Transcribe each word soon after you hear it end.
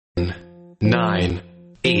9,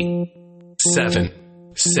 8, 7,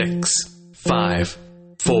 6, 5,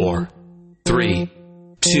 4, 3,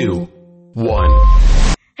 2, 1.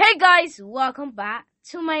 Hey guys, welcome back.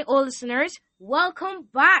 To my old listeners, welcome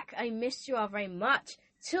back. I missed you all very much.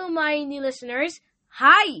 To my new listeners,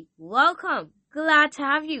 hi, welcome. Glad to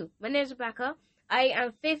have you. My name is Rebecca. I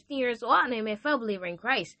am 15 years old and I'm a fellow believer in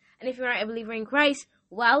Christ. And if you aren't a believer in Christ,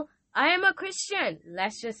 well, I am a Christian.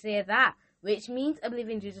 Let's just say that. Which means I believe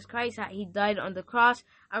in Jesus Christ, that he died on the cross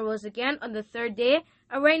and rose again on the third day.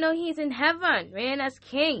 And right now he's in heaven, reigning as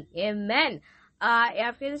king. Amen. I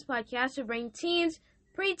have created this podcast to bring teens,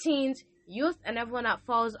 preteens, youth, and everyone that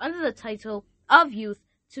falls under the title of youth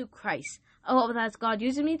to Christ. I hope that God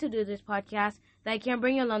uses me to do this podcast, that I can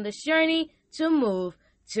bring you along this journey to move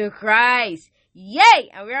to Christ. Yay!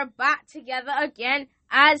 And we are back together again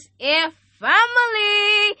as a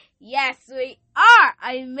family. Yes, we are.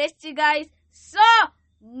 I missed you guys so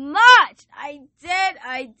much. I did.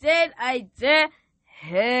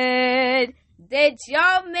 Did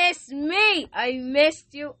y'all miss me? I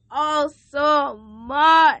missed you all so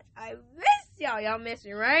much. I missed y'all. Y'all missed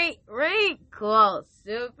me, right? Right? Cool.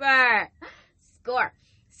 Super. Score.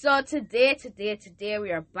 So today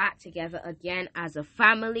we are back together again as a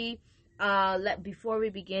family. Before we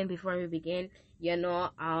begin, y'all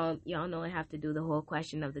know I have to do the whole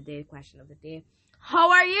question of the day.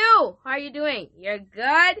 How are you? How are you doing? You're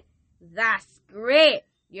good? That's great.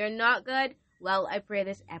 You're not good? Well, I pray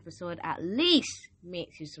this episode at least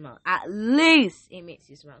makes you smile. At least it makes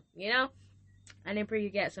you smile, you know? And I pray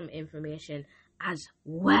you get some information as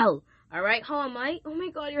well. Alright, how am I? Oh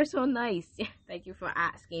my god, you're so nice. Thank you for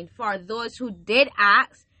asking. For those who did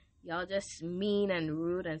ask, y'all just mean and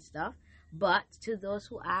rude and stuff. But to those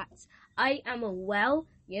who asked, I am well.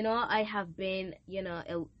 You know, I have been,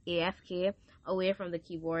 AFK, away from the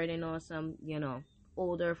keyboard. Some,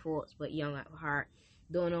 older folks but young at heart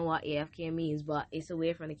don't know what AFK means, but it's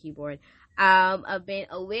away from the keyboard. I've been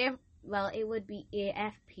away. Well, it would be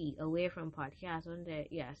AFP, away from podcast, wouldn't it?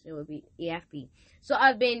 Yes, it would be AFP. So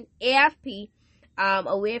I've been AFP,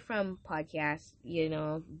 away from podcasts,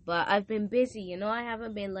 but I've been busy. I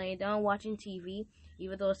haven't been laying down watching TV,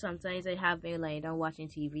 even though sometimes I have been laying down watching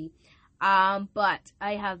TV. But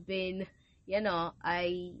I have been, I've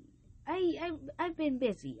been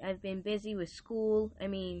busy. I've been busy with school.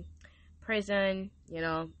 Prison.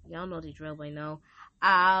 Y'all know the drill by now.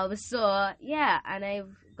 So yeah, and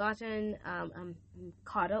I've gotten I'm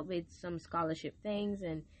caught up with some scholarship things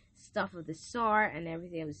and stuff of the sort and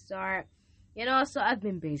everything of the sort. So I've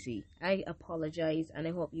been busy. I apologize and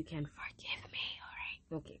I hope you can forgive me.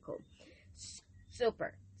 Alright. Okay, cool.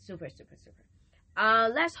 Super.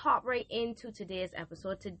 Let's hop right into today's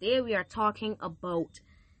episode. Today we are talking about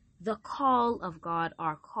the call of God,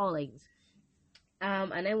 our callings.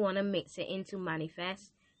 And I want to mix it into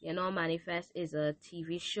Manifest. Manifest is a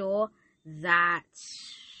TV show that,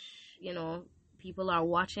 people are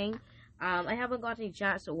watching. I haven't gotten a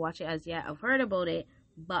chance to watch it as yet. I've heard about it,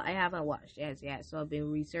 but I haven't watched it as yet. So I've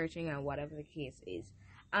been researching and whatever the case is.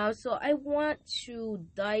 So I want to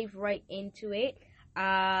dive right into it.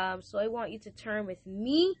 So I want you to turn with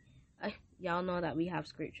me. Y'all know that we have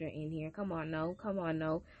scripture in here. Come on now.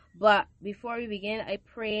 But before we begin, I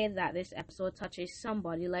pray that this episode touches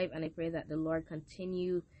somebody's life, and I pray that the Lord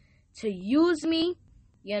continue to use me.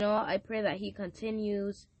 I pray that he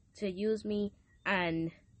continues to use me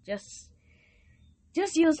and just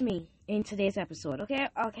use me in today's episode. Okay.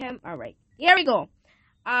 All right. Here we go.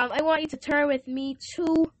 I want you to turn with me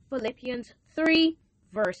to Philippians 3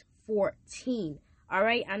 verse 14. All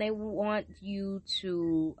right, and I want you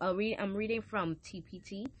to read. I'm reading from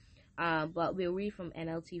TPT, but we'll read from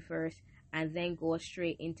NLT first, and then go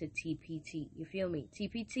straight into TPT. You feel me?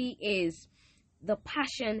 TPT is the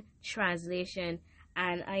Passion Translation,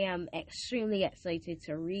 and I am extremely excited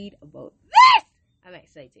to read about this. I'm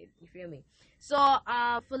excited. You feel me? So,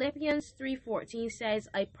 Philippians 3:14 says,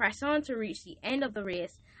 "I press on to reach the end of the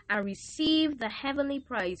race and receive the heavenly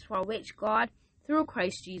prize for which God, through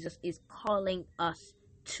Christ Jesus, is calling us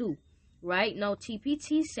to." Right now,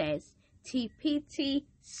 TPT says,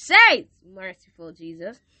 merciful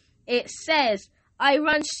Jesus, it says, "I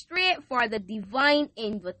run straight for the divine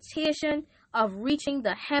invitation of reaching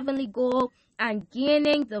the heavenly goal and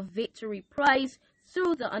gaining the victory prize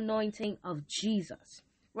through the anointing of Jesus."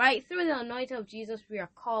 Right? Through the anointing of Jesus, we are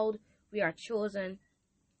called, we are chosen,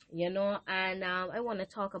 and I want to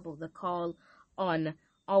talk about the call on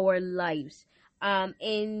our lives.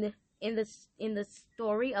 In the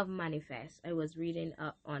story of Manifest, I was reading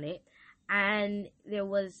up on it, and there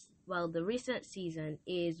was, the recent season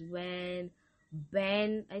is when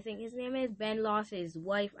Ben, I think his name is Ben, lost his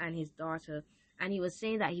wife and his daughter, and he was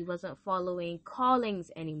saying that he wasn't following callings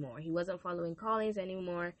anymore.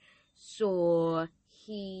 So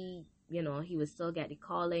he, he would still get the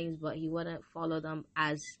callings, but he wouldn't follow them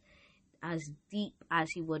as deep as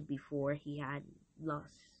he would before he had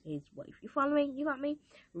lost his wife. You following? You got me?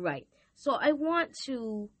 Right. So I want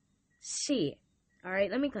to see it. All right,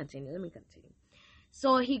 let me continue.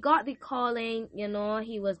 So he got the calling,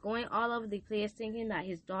 he was going all over the place thinking that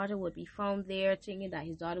his daughter would be found there, thinking that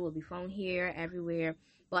his daughter would be found here, everywhere,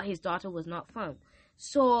 but his daughter was not found.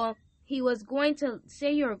 So he was going to,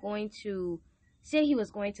 he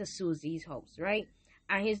was going to Susie's house, right?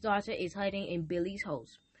 And his daughter is hiding in Billy's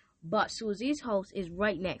house. But Susie's house is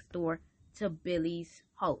right next door to Billy's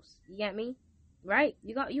house. You get me? Right?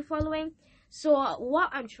 You following? So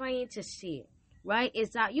what I'm trying to say, right, is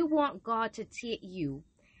that you want God to take you,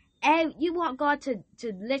 and you want God to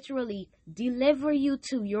literally deliver you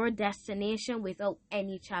to your destination without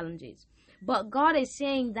any challenges. But God is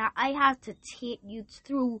saying that I have to take you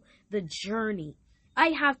through the journey. I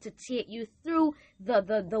have to take you through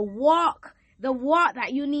the walk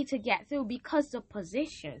that you need to get through, because the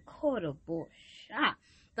position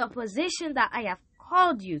that I have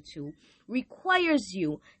called you to requires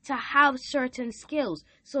you to have certain skills.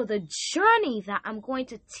 So the journey that I'm going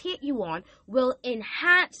to take you on will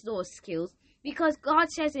enhance those skills, because God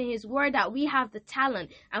says in his word that we have the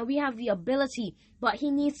talent and we have the ability, but he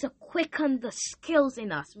needs to quicken the skills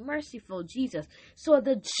in us. Merciful Jesus. So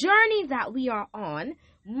the journey that we are on,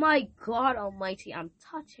 my God Almighty, I'm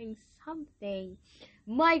touching something.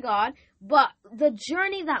 My God. But the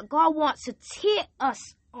journey that God wants to take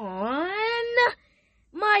us on,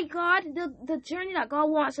 my God, the journey that God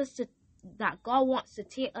wants to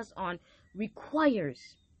take us on requires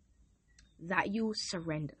that you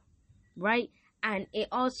surrender, right? And it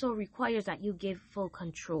also requires that you give full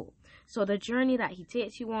control. So the journey that he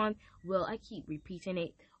takes you on, I keep repeating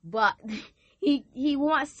it, but he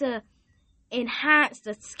wants to enhance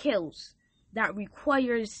the skills that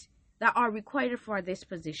are required for this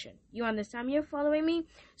position. You understand me? You're following me?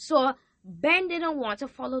 So Ben didn't want to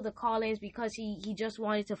follow the callings because he just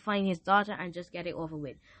wanted to find his daughter and just get it over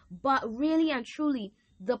with. But really and truly,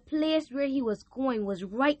 the place where he was going was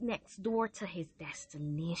right next door to his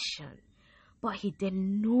destination. But he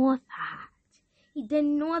didn't know that. He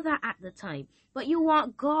didn't know that at the time. But you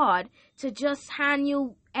want God to just hand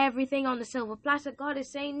you everything on the silver platter. God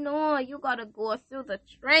is saying, no, you got to go through the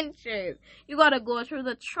trenches. You got to go through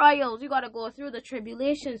the trials. You got to go through the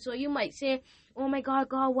tribulations. So you might say, oh my God,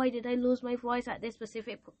 why did I lose my voice at this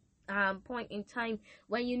specific point in time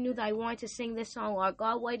when you knew that I wanted to sing this song? Or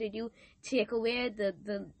God, why did you take away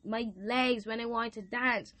my legs when I wanted to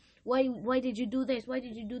dance? Why did you do this? Why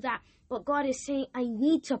did you do that? But God is saying, I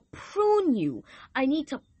need to prune you. I need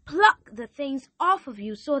to pluck the things off of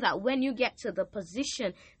you so that when you get to the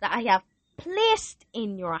position that I have placed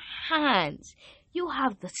in your hands, you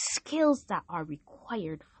have the skills that are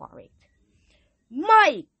required for it.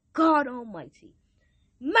 My God Almighty.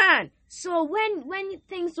 Man, so when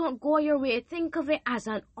things don't go your way, think of it as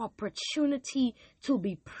an opportunity to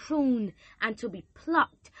be pruned and to be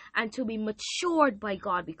plucked and to be matured by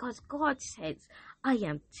God, because God says, I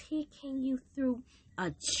am taking you through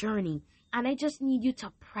a journey and I just need you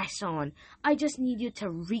to press on. I just need you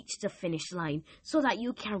to reach the finish line so that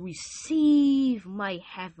you can receive my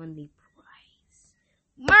heavenly prize.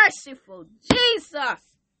 Merciful Jesus.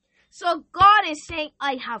 So God is saying,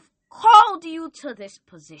 I have called you to this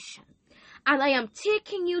position, and I am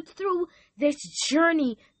taking you through this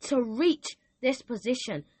journey to reach this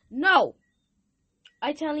position. No,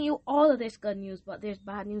 I'm telling you all of this good news, but there's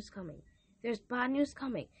bad news coming. There's bad news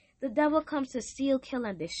coming. The devil comes to steal, kill,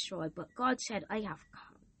 and destroy, but God said, I have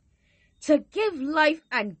come to give life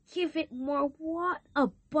and give it more. What?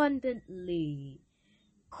 Abundantly.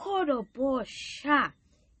 Korobosha.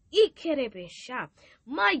 Ikerebesha.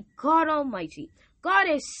 My God Almighty. God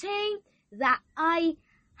is saying that I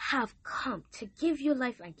have come to give you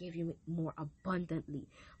life and give you more abundantly.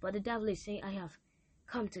 But the devil is saying, I have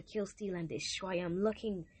come to kill, steal, and destroy. I'm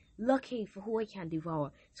looking for who I can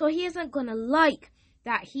devour. So he isn't gonna like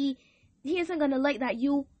that he isn't gonna like that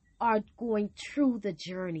you are going through the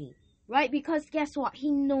journey. Right? Because guess what?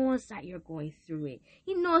 He knows that you're going through it.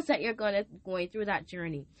 He knows that you're going through that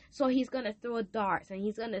journey. So he's going to throw darts, and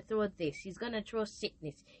he's going to throw this. He's going to throw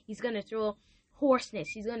sickness. He's going to throw hoarseness.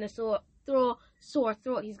 He's going to throw sore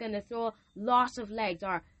throat. He's going to throw loss of legs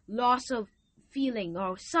or loss of feeling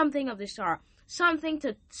or something of the sort. Something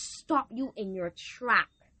to stop you in your track.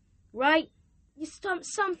 Right? You stop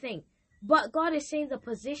something. But God is saying the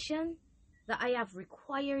position that I have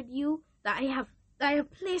required you that I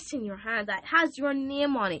have placed in your hand, that has your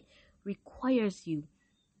name on it, requires you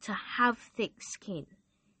to have thick skin.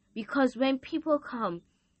 Because when people come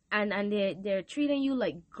and they're treating you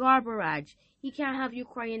like garbage, he can't have you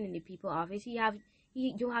crying in the people's office.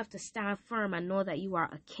 You have to stand firm and know that you are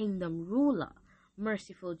a kingdom ruler.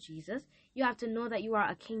 Merciful Jesus, you have to know that you are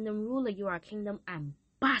a kingdom ruler. You are a kingdom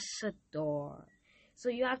ambassador. So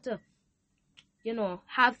you have to,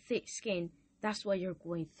 have thick skin. That's why you're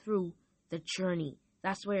going through the journey.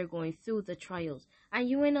 That's why you're going through the trials. And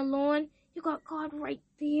you ain't alone. You got God right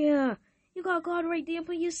there. You got God right there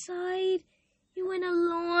by your side. You ain't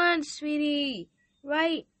alone, sweetie.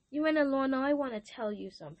 Right? You ain't alone. Now I want to tell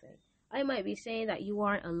you something. I might be saying that you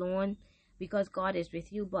aren't alone because God is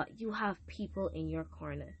with you, but you have people in your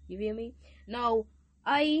corner. You feel me? Now,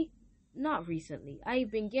 not recently, I've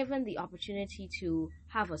been given the opportunity to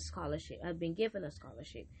have a scholarship. I've been given a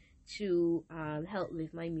scholarship to help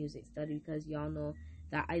with my music study, because y'all know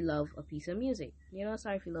that I love a piece of music.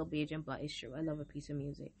 Sorry if you love Beijing, but it's true. I love a piece of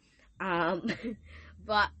music.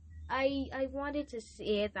 But I wanted to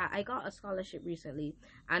say that I got a scholarship recently,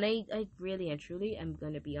 and I really and truly, I'm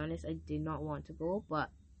going to be honest, I did not want to go, but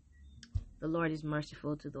the Lord is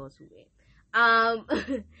merciful to those who wait.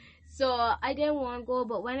 So I didn't want to go,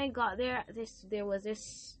 but when I got there, there was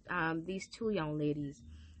these two young ladies.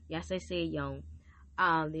 Yes, I say young.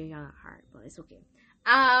 They're young at heart, but it's okay.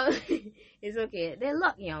 It's okay. They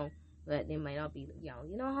look young, but they might not be young.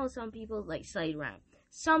 You know how some people like side ramp.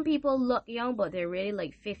 Some people look young, but they're really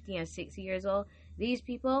like 50 and 60 years old. These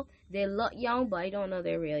people, they look young, but I don't know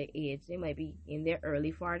their real age. They might be in their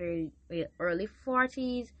early 40s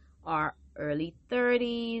or early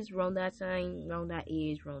 30s, around that time, around that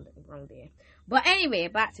age, around there. But anyway,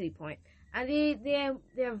 back to the point. And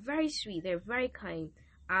they're very sweet. They're very kind.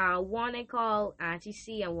 One I call Auntie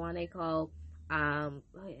C, and one I call I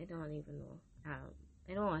don't even know.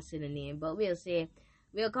 I don't want to say the name, but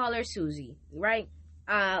we'll call her Susie, right?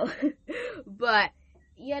 But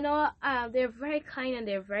they're very kind and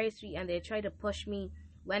they're very sweet, and they try to push me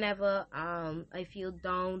whenever I feel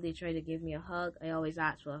down. They try to give me a hug. I always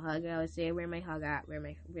ask for a hug. I always say, "Where's my hug at?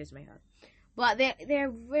 Where's my hug?" But they're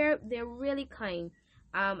really kind.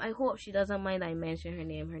 I hope she doesn't mind I mention her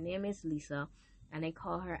name. Her name is Lisa, and I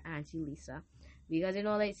call her Auntie Lisa because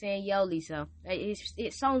like saying "Yo, Lisa."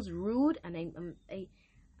 It sounds rude, and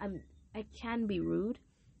I can be rude,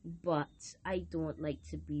 but I don't like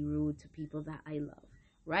to be rude to people that I love,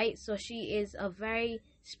 right? So she is a very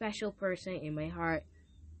special person in my heart,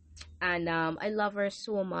 and I love her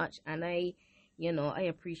so much, and I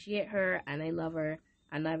appreciate her, and I love her,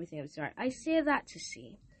 and everything. I'm sorry. I say that to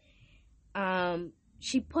say,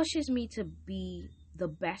 she pushes me to be the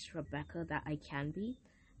best Rebecca that I can be,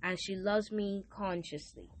 and she loves me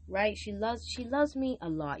consciously, right? She loves me a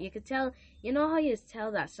lot. You could tell, how you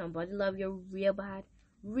tell that somebody love you real bad,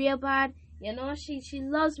 she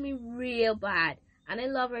loves me real bad, and I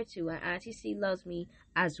love her too, and Auntie C loves me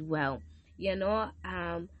as well,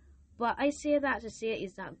 but I say that to say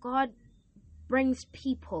is that God brings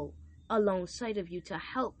people alongside of you to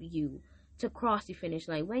help you to cross the finish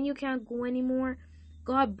line. When you can't go anymore,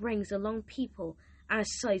 God brings along people and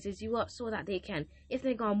sizes you up so that they can, if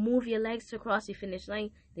they're gonna move your legs to cross the finish line,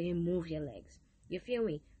 they can move your legs. You feel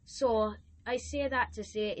me? So I say that to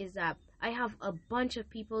say is that I have a bunch of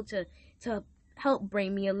people to help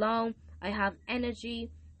bring me along. I have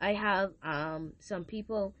energy. I have some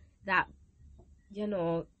people that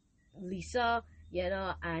Lisa,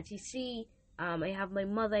 Auntie C. I have my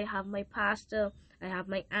mother. I have my pastor. I have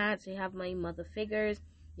my aunts. I have my mother figures.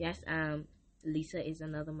 Yes, Lisa is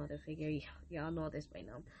another mother figure. Y'all know this by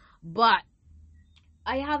now. But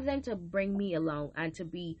I have them to bring me along and to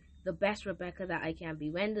be the best Rebecca that I can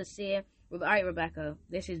be. When they say, "Alright, Rebecca,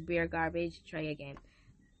 this is beer garbage, try again,"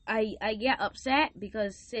 I get upset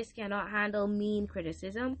because sis cannot handle mean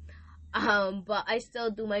criticism. But I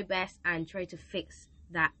still do my best and try to fix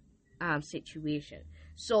that situation.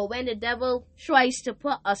 So when the devil tries to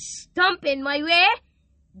put a stump in my way,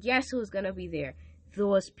 guess who's gonna be there?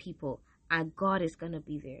 Those people. And God is going to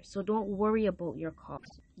be there. So don't worry about your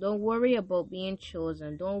cause. Don't worry about being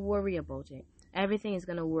chosen. Don't worry about it. Everything is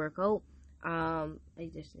going to work out. I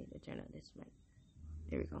just need to turn on this mic.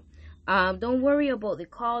 There we go. Don't worry about the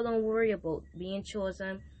call. Don't worry about being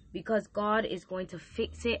chosen, because God is going to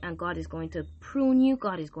fix it, and God is going to prune you.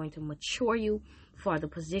 God is going to mature you for the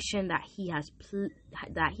position that He has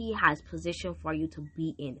positioned for you to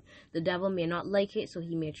be in. The devil may not like it, so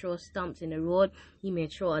he may throw stumps in the road. He may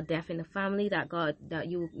throw a death in the family that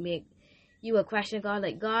you will question God,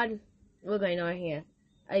 like, God, what's going on here?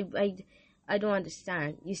 I I don't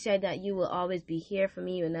understand. You said that you will always be here for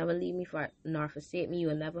me. You will never leave me nor forsake me. You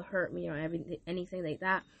will never hurt me or anything like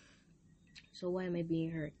that. So why am I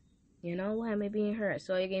being hurt? You know, why am I being hurt?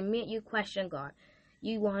 So it can make you question God.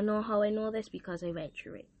 You want to know how I know this? Because I went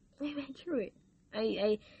through it.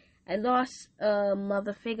 I lost a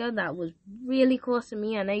mother figure that was really close to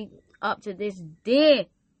me, and up to this day,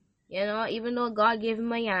 you know, even though God gave me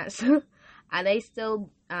my answer, and I still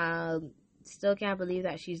can't believe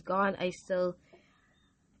that she's gone. I still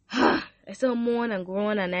mourn and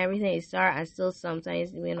groan and everything is start, and still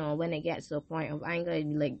sometimes, you know, when it gets to a point of anger, I'd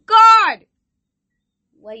be like, God,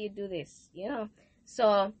 why you do this? You know?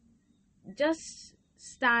 So just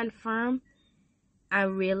stand firm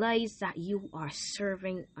and realize that you are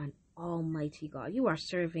serving an almighty God. You are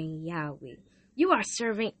serving Yahweh. You are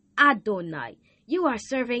serving Adonai. You are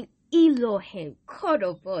serving Elohim.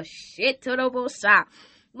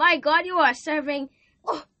 My God, you are serving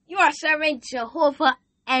Jehovah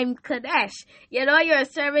Kadesh. You know, you are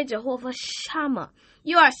serving Jehovah Shammah.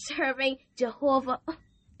 You are serving Jehovah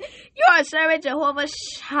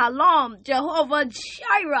Shalom, Jehovah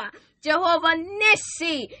Jireh, Jehovah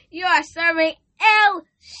Nissi. You are serving El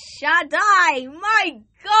Shaddai. My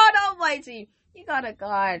God Almighty. You got a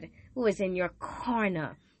God who is in your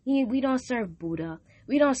corner. We don't serve Buddha.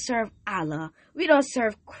 We don't serve Allah. We don't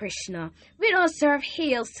serve Krishna. We don't serve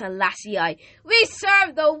Haile Selassie. We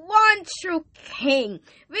serve the one true King.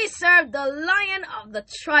 We serve the Lion of the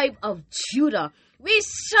tribe of Judah. We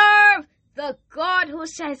serve the God who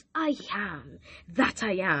says, I am that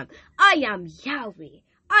I am. I am Yahweh.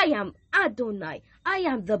 I am Adonai. I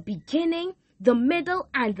am the beginning, the middle,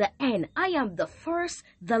 and the end. I am the first,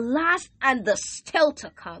 the last, and the still to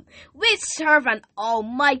come. We serve an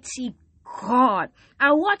almighty God.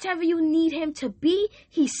 And whatever you need him to be,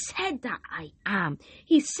 he said that I am.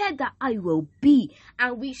 He said that I will be.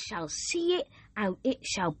 And we shall see it, and it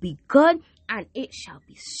shall be good, and it shall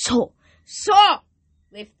be so. So,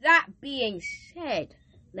 with that being said,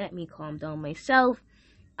 let me calm down myself.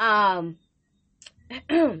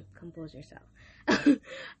 Compose yourself.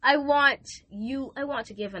 I want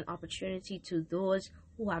to give an opportunity to those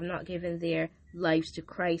who have not given their lives to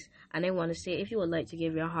Christ. And I want to say, if you would like to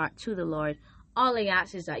give your heart to the Lord, all I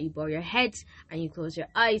ask is that you bow your heads and you close your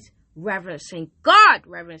eyes, reverencing God.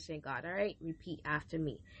 All right? Repeat after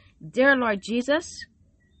me. Dear Lord Jesus,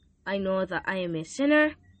 I know that I am a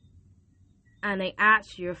sinner, and I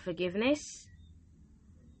ask your forgiveness.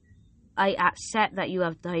 I accept that you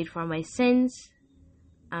have died for my sins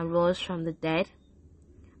and rose from the dead.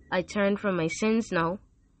 I turn from my sins now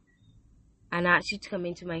and ask you to come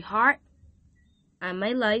into my heart and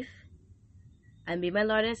my life and be my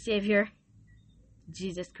Lord and Savior,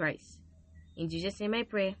 Jesus Christ. In Jesus' name I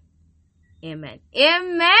pray. Amen.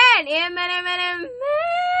 Amen.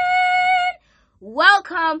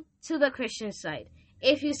 Welcome to the Christian side.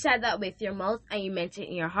 If you said that with your mouth and you meant it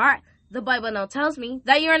in your heart, the Bible now tells me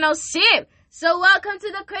that you are now saved. So welcome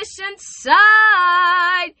to the Christian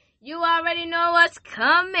side. You already know what's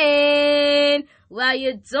coming. Well,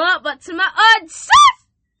 you don't, but to my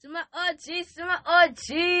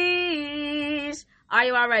OGs. Are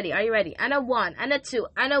you all ready? Are you ready? And a one, and a two,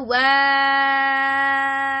 and a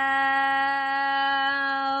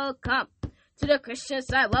welcome to the Christian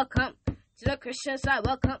side. Welcome to the Christian side.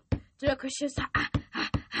 Welcome to the Christian side.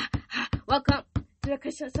 Welcome to the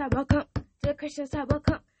Christian side. Welcome to the Christian side.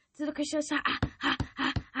 Welcome to the Christian side.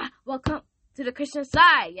 Welcome to the Christian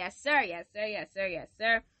side. Yes, sir.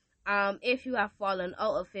 If you have fallen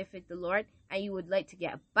out of faith with the Lord and you would like to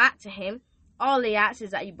get back to him, all I ask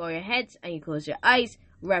is that you bow your heads and you close your eyes,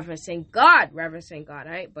 reverencing God. All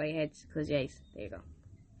right? Bow your heads, close your eyes. There you go.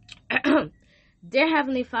 Dear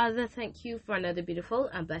Heavenly Father, thank you for another beautiful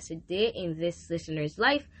and blessed day in this listener's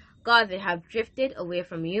life. God, they have drifted away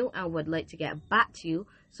from you and would like to get back to you.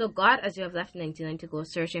 So God, as you have left 99 to go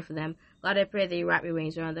searching for them, God, I pray that you wrap your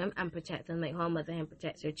wings around them and protect them like how a mother hen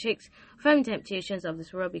protects her chicks from temptations of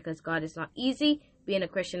this world, because God, is not easy being a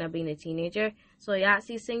Christian or being a teenager. So I ask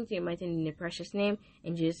these things in your mighty and precious name.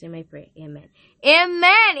 In Jesus' name I pray. Amen.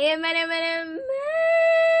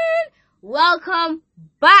 Welcome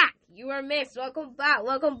back. You were missed. Welcome back.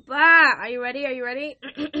 Are you ready?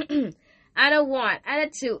 And a one, and a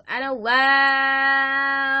two, and a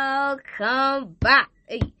welcome back.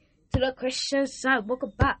 Hey, to the Christian side,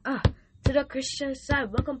 welcome back. To the Christian side,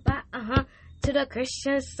 welcome back. To the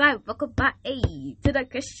Christian side, welcome back. Hey, to the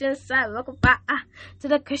Christian side, welcome back. To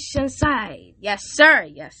the Christian side. Yes, sir.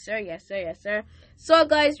 So,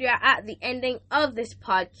 guys, we are at the ending of this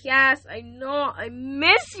podcast. I know I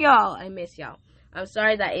miss y'all. I'm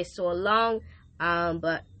sorry that it's so long,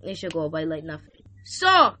 but it should go by like nothing.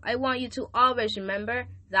 So, I want you to always remember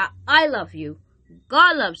that I love you.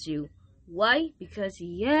 God loves you. Why? Because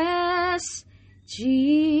yes,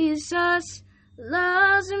 Jesus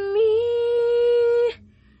loves me.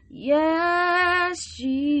 Yes,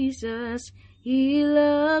 Jesus, He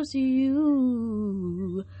loves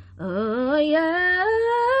you. Oh,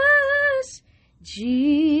 yes,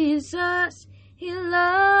 Jesus, He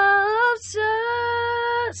loves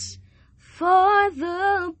us. For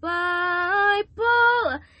the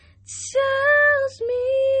Bible tells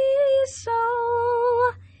me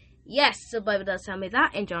so. Yes, the Bible does tell me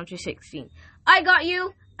that in John 3:16. I got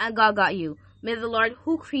you, and God got you. May the Lord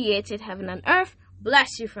who created heaven and earth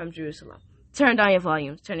bless you from Jerusalem. Turn down your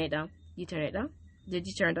volume. Turn it down. You turn it down? Did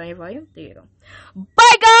you turn down your volume? There you go.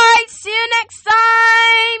 Bye, guys. See you next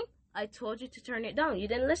time. I told you to turn it down. You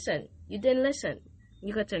didn't listen. You didn't listen.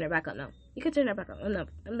 You can turn it back up now. You can turn it back up. I'm done.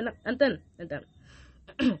 I'm done.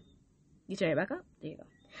 You turn it back up? There you go.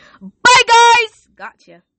 Bye, guys. Gotcha.